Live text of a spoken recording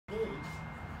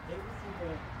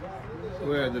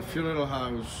We're at the funeral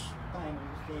house,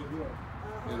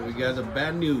 and we got the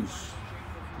bad news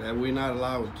that we're not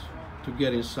allowed to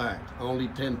get inside. Only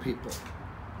 10 people.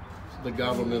 It's the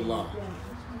government law.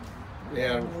 They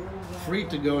are free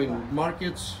to go in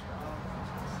markets,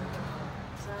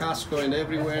 Costco and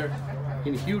everywhere,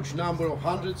 in huge number of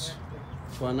hundreds,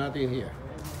 but not in here.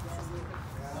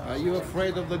 Are you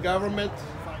afraid of the government,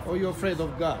 or are you afraid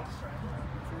of God?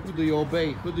 Who do you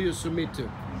obey? Who do you submit to?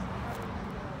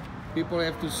 People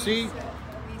have to see,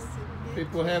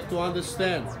 people have to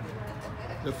understand.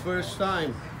 The first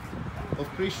time of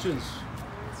Christians,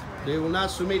 they will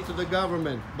not submit to the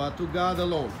government, but to God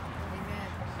alone.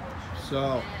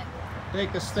 So,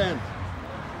 take a stand.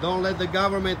 Don't let the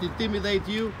government intimidate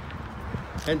you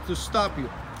and to stop you.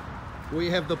 We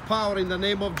have the power in the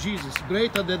name of Jesus,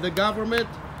 greater than the government,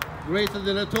 greater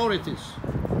than authorities.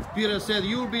 Peter said,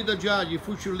 you will be the judge if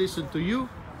we should listen to you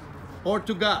or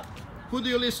to God. Who do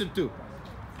you listen to?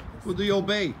 Who do you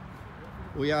obey?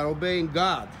 We are obeying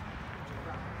God.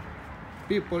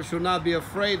 People should not be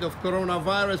afraid of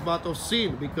coronavirus, but of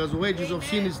sin, because wages of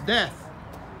sin is death.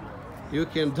 You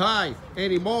can die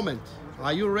any moment.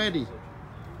 Are you ready?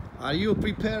 Are you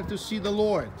prepared to see the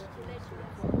Lord?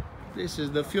 This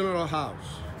is the funeral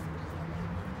house.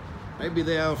 Maybe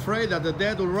they are afraid that the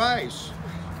dead will rise,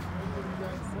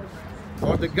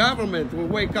 or the government will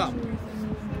wake up.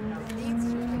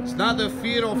 It's not the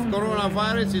fear of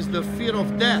coronavirus, it's the fear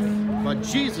of death. But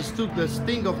Jesus took the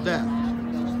sting of death.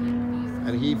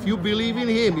 And if you believe in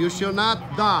Him, you shall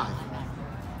not die.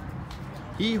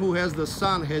 He who has the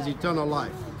Son has eternal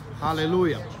life.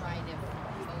 Hallelujah.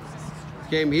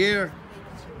 Came here,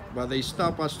 but they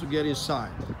stop us to get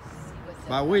inside.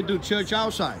 But we do church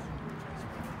outside.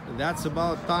 And that's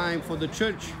about time for the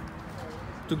church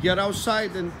to get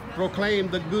outside and proclaim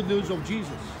the good news of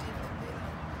Jesus.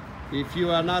 If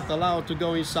you are not allowed to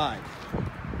go inside,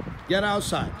 get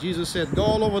outside. Jesus said, go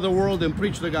all over the world and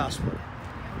preach the gospel.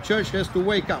 Church has to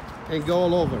wake up and go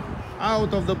all over,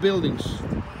 out of the buildings,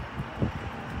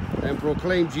 and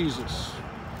proclaim Jesus.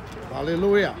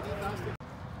 Hallelujah.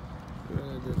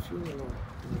 The funeral,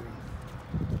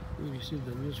 we received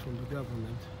the news from the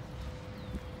government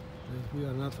that we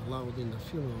are not allowed in the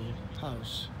funeral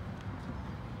house.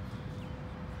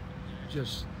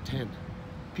 Just 10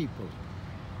 people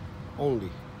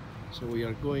only. So we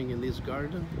are going in this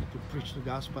garden to preach the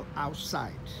gospel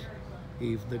outside.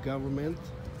 If the government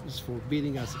is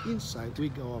forbidding us inside, we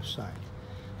go outside.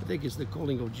 I think it's the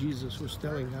calling of Jesus who's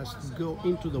telling us to go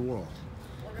into the world.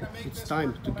 It's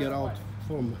time to get out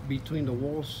from between the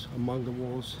walls, among the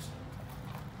walls,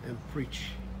 and preach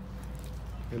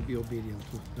and be obedient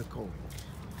to the calling.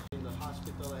 In the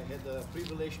hospital, I had the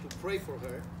privilege to pray for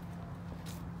her,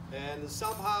 and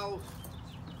somehow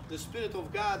the Spirit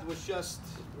of God was just,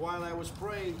 while I was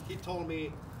praying, He told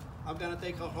me, I'm gonna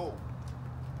take her home.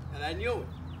 And I knew it.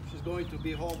 She's going to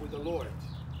be home with the Lord.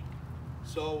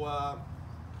 So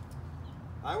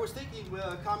I was thinking,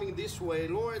 coming this way,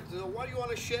 Lord, what do you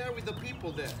want to share with the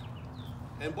people there?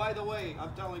 And by the way,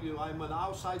 I'm telling you, I'm an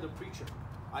outsider preacher.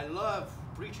 I love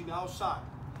preaching outside.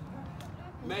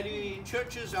 Many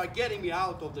churches are getting me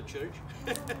out of the church,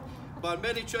 but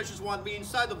many churches want me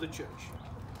inside of the church.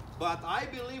 But I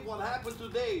believe what happened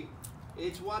today,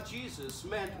 it's what Jesus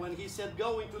meant when He said,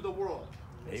 go into the world.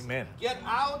 Amen. Get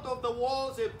out of the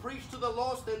walls and preach to the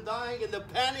lost and dying and the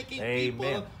panicking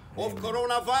people of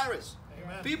coronavirus.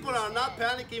 Amen. People are not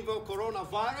panicking for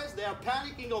coronavirus, they are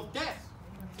panicking of death.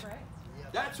 That's right.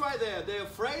 That's why they're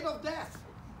afraid of death.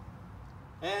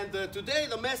 And today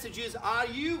the message is,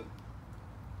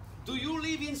 do you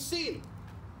live in sin?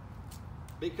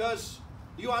 Because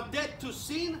you are dead to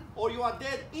sin, or you are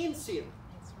dead in sin.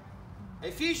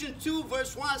 Ephesians 2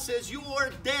 verse 1 says, you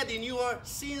were dead in your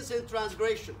sins and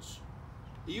transgressions.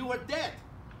 You were dead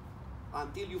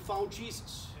until you found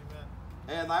Jesus.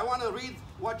 Amen. And I want to read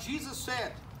what Jesus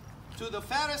said to the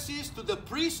Pharisees, to the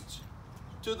priests,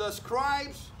 to the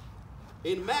scribes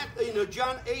in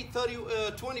John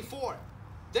 8:24.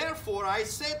 Therefore I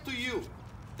said to you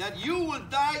that you will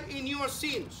die in your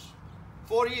sins.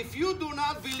 For if you do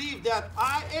not believe that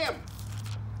I am,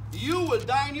 you will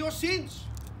die in your sins.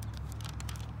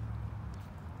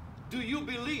 Do you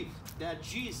believe that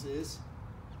Jesus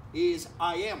is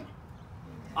I am?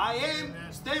 I am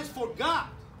stands for God.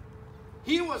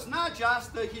 He was not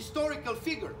just a historical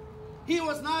figure. He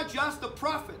was not just a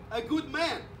prophet, a good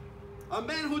man, a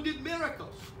man who did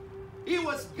miracles. He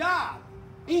was God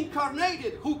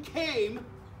incarnated, who came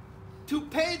to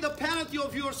pay the penalty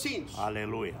of your sins.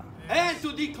 Hallelujah. And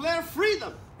to declare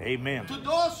freedom. Amen. To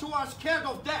those who are scared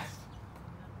of death.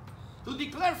 To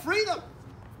declare freedom.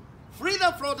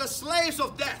 freedom from the slaves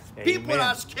of death. Amen. People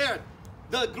are scared.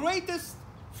 The greatest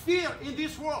fear in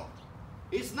this world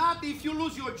is not if you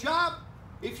lose your job,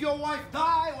 if your wife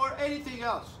die, or anything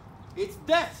else. It's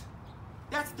death.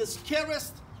 That's the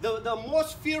scariest, the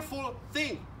most fearful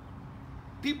thing.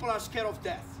 People are scared of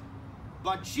death.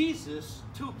 But Jesus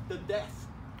took the death.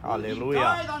 Hallelujah. He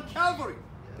died on Calvary.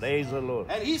 Praise the Lord.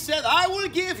 And he said, I will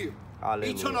give you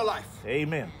Hallelujah. eternal life.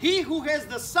 Amen. He who has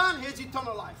the Son has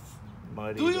eternal life.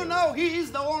 Mighty Do you God. know he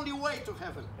is the only way to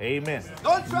heaven? Amen.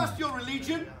 Don't trust your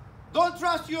religion. Don't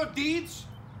trust your deeds.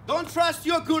 Don't trust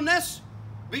your goodness.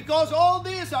 Because all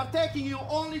these are taking you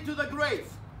only to the grave.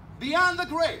 Beyond the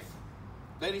grave,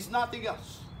 there is nothing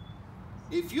else.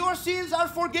 If your sins are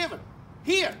forgiven,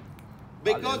 here,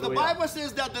 because the Hallelujah. Bible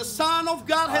says that the Son of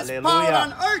God has Hallelujah. power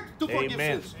on earth to forgive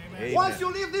Amen. sins. Amen. Once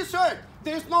you leave this earth,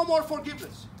 there is no more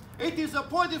forgiveness. It is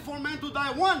appointed for man to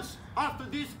die once after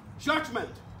this judgment.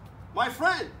 My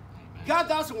friend, God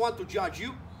doesn't want to judge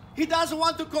you. He doesn't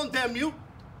want to condemn you.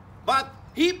 But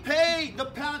he paid the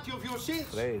penalty of your sins.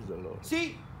 Praise the Lord.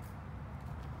 See,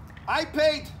 I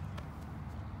paid,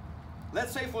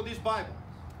 let's say for this Bible,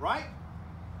 right?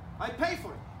 I paid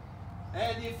for it.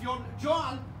 And if your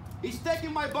John is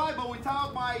taking my Bible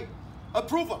without my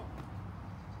approval,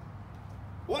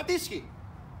 what is he?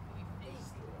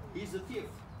 He's a thief.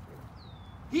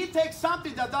 He takes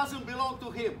something that doesn't belong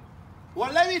to him.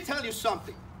 Well, let me tell you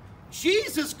something.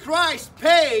 Jesus Christ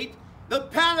paid the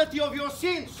penalty of your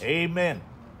sins. Amen.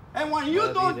 And when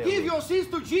you don't give your sins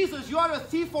to Jesus, you are a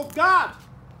thief of God.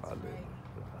 Hallelujah.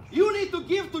 You need to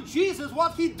give to Jesus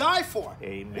what he died for.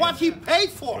 Amen. What he paid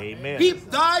for. Amen. He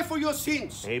died for your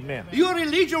sins. Amen. Your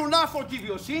religion will not forgive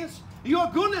your sins. Your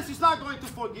goodness is not going to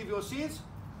forgive your sins.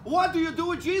 What do you do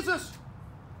with Jesus?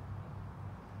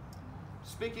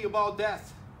 Speaking about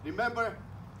death, remember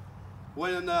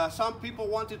when some people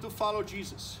wanted to follow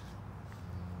Jesus,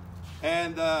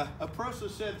 and a person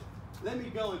said, let me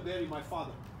go and bury my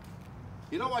father.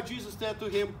 You know what Jesus said to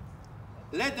him?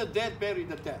 Let the dead bury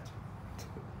the dead.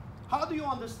 How do you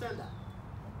understand that?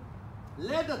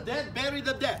 Let the dead bury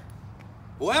the dead.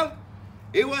 Well,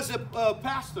 it was a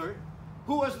pastor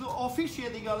who was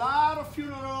officiating a lot of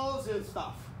funerals and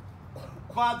stuff.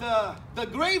 But the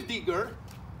grave digger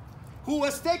who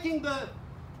was taking the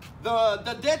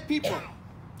dead people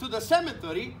to the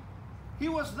cemetery, he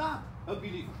was not a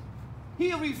believer.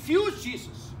 He refused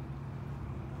Jesus.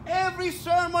 Every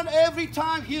sermon, every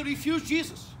time he refused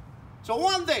Jesus. So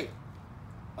one day,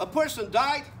 a person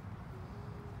died.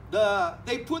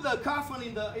 They put the coffin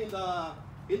in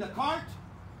the cart,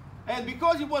 and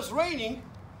because it was raining,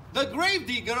 the grave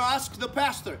digger asked the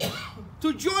pastor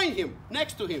to join him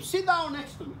next to him. Sit down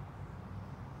next to me.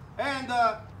 And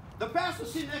the pastor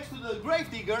sit next to the grave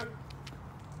digger,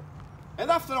 and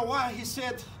after a while he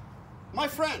said, my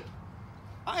friend,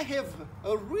 I have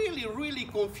a really, really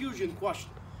confusing question.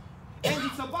 And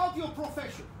it's about your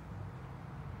profession.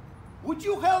 Would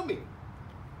you help me?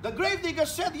 The grave digger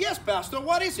said, yes, pastor,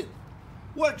 what is it?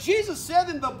 Well, Jesus said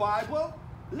in the Bible,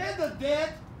 let the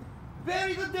dead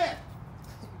bury the dead.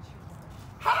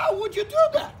 How would you do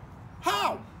that?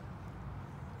 How?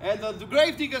 And the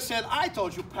grave digger said, I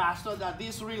told you, pastor, that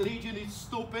this religion is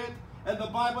stupid and the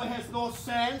Bible has no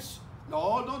sense.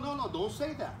 No, don't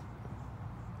say that.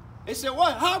 He said,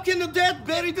 well, how can the dead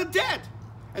bury the dead?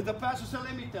 And the pastor said,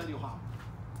 let me tell you how.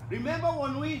 Remember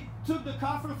when we took the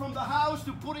coffin from the house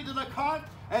to put it in a cart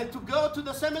and to go to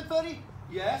the cemetery?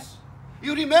 Yes.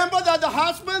 You remember that the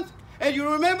husband and you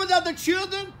remember that the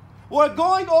children were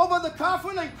going over the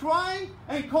coffin and crying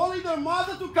and calling their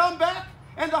mother to come back?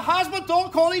 And the husband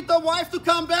calling the wife to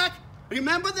come back?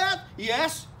 Remember that?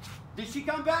 Yes. Did she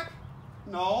come back?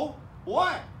 No.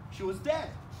 Why? She was dead.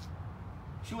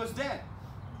 She was dead.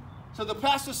 So the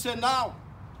pastor said, now,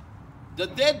 the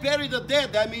dead bury the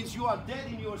dead. That means you are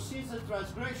dead in your sins and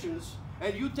transgressions,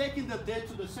 and you taking the dead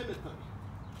to the cemetery.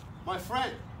 My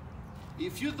friend,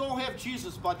 if you don't have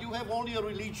Jesus, but you have only a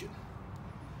religion,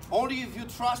 only if you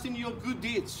trust in your good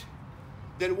deeds,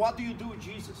 then what do you do with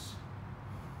Jesus?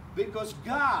 Because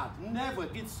God never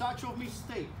did such a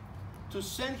mistake to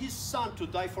send his son to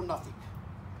die for nothing.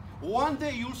 One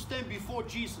day you'll stand before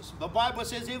Jesus. The Bible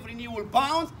says every knee will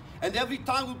bow and every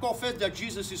tongue will confess that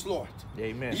Jesus is Lord.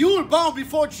 Amen. You will bow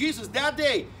before Jesus that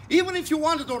day, even if you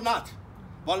want it or not.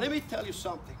 But let me tell you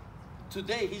something.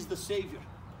 Today he's the Savior.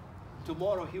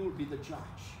 Tomorrow he will be the judge.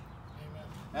 Amen.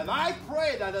 And I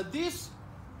pray that at this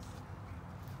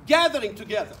gathering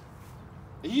together,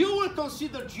 you will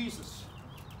consider Jesus.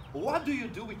 What do you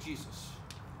do with Jesus?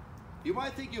 You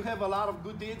might think you have a lot of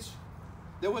good deeds.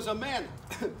 There was a man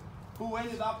who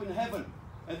ended up in heaven,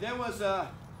 and there was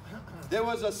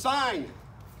a sign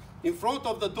in front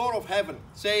of the door of heaven,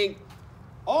 saying,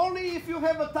 only if you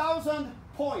have 1,000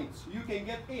 points, you can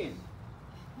get in.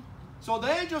 So the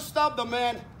angel stopped the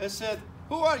man and said,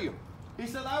 who are you? He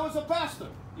said, I was a pastor.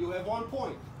 You have 1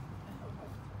 point.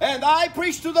 And I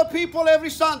preach to the people every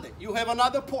Sunday. You have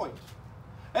another point.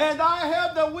 And I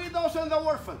have the widows and the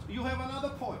orphans. You have another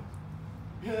point.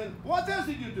 And what else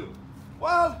did you do?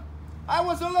 Well, I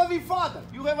was a loving father.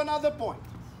 You have another point.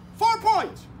 4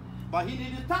 points. But he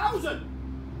needed 1,000.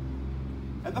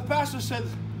 And the pastor said,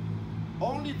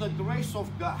 only the grace of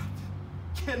God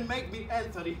can make me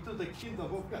enter into the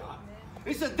kingdom of God.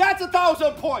 He said, that's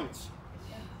 1,000 points.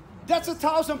 That's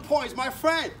 1,000 points. My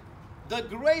friend, the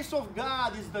grace of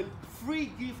God is the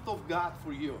free gift of God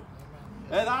for you.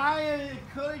 And I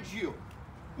encourage you,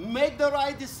 make the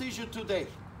right decision today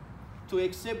to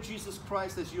accept Jesus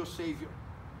Christ as your Savior.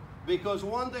 Because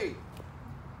one day,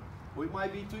 we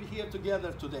might be here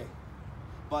together today.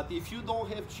 But if you don't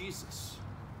have Jesus,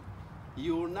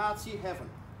 you will not see heaven.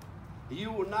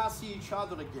 You will not see each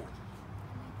other again.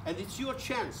 And it's your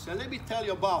chance. And let me tell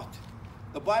you about,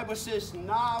 the Bible says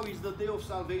now is the day of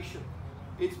salvation.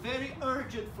 It's very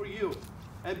urgent for you.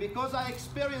 And because I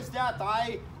experienced that,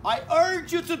 I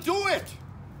urge you to do it.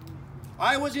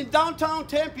 I was in downtown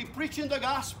Tempe preaching the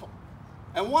gospel.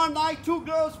 And one night, 2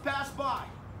 girls passed by.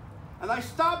 And I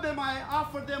stopped them, I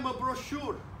offered them a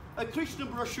brochure, a Christian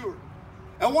brochure.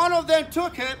 And one of them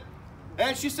took it,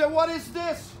 and she said, what is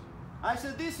this? I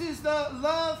said, this is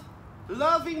the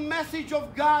loving message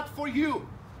of God for you.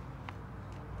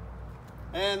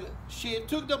 And she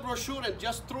took the brochure and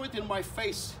just threw it in my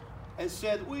face and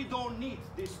said, we don't need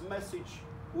this message.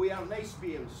 We are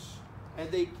lesbians.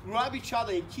 And they grab each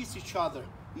other and kiss each other,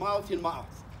 mouth in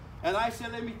mouth. And I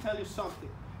said, let me tell you something.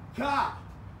 God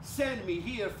sent me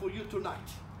here for you tonight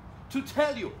to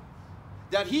tell you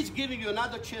that He's giving you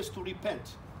another chance to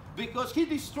repent. Because He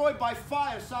destroyed by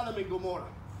fire Sodom and Gomorrah.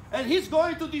 And He's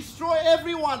going to destroy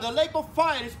everyone. The lake of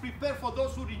fire is prepared for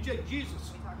those who reject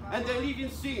Jesus and they live in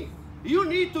sin. You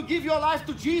need to give your life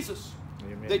to Jesus.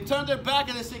 Amen. They turned their back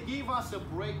and they said, give us a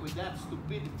break with that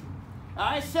stupidity.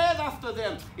 I said after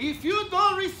them, if you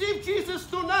don't receive Jesus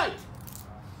tonight,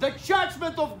 the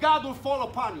judgment of God will fall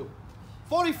upon you.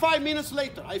 45 minutes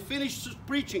later, I finished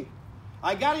preaching.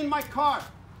 I got in my car,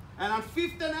 and on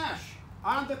 5th and Ash,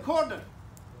 on the corner,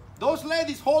 those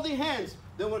ladies holding hands,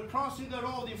 they were crossing the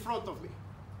road in front of me.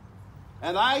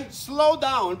 And I slowed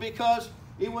down because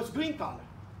it was green color.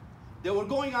 They were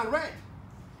going on red.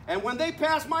 And when they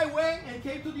passed my way and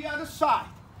came to the other side,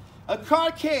 a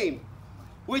car came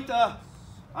with,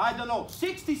 I don't know,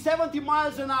 60, 70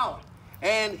 miles an hour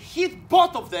and hit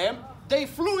both of them. They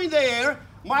flew in the air.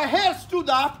 My hair stood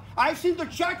up. I seen the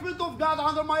judgment of God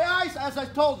under my eyes, as I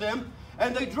told them,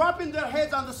 and they dropping their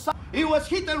heads on the side. It was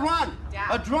hit and run. Dad.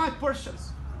 A drunk person.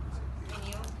 Can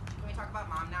we talk about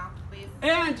Mom now, please?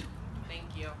 And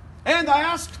Thank you. I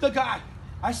asked the guy,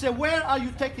 I said, where are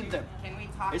you taking them? Can we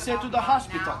talk He said, about to the Mom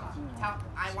hospital. now?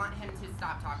 I want him to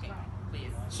stop talking,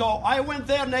 please. So I went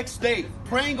there next day,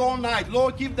 praying all night.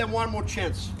 Lord, give them one more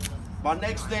chance. But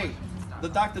next day, the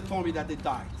doctor told me that they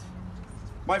died.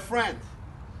 My friend,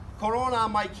 Corona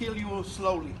might kill you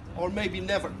slowly, or maybe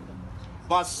never.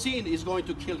 But sin is going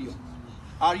to kill you.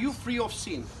 Are you free of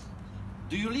sin?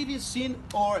 Do you live in sin,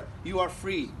 or you are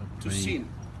free to sin?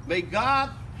 May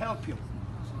God help you.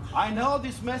 I know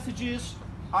these messages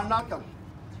are not coming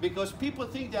because people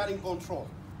think they are in control.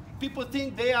 People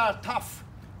think they are tough.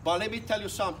 But let me tell you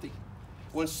something.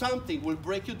 When something will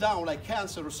break you down like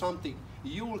cancer or something,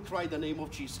 you will cry the name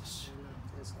of Jesus.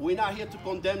 We're not here to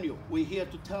condemn you. We're here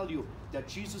to tell you that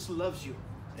Jesus loves you.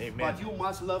 Amen. But you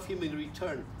must love Him in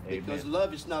return. Because Amen.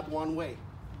 love is not one way.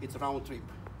 It's round trip.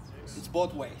 It's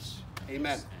both ways.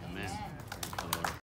 Amen. Amen.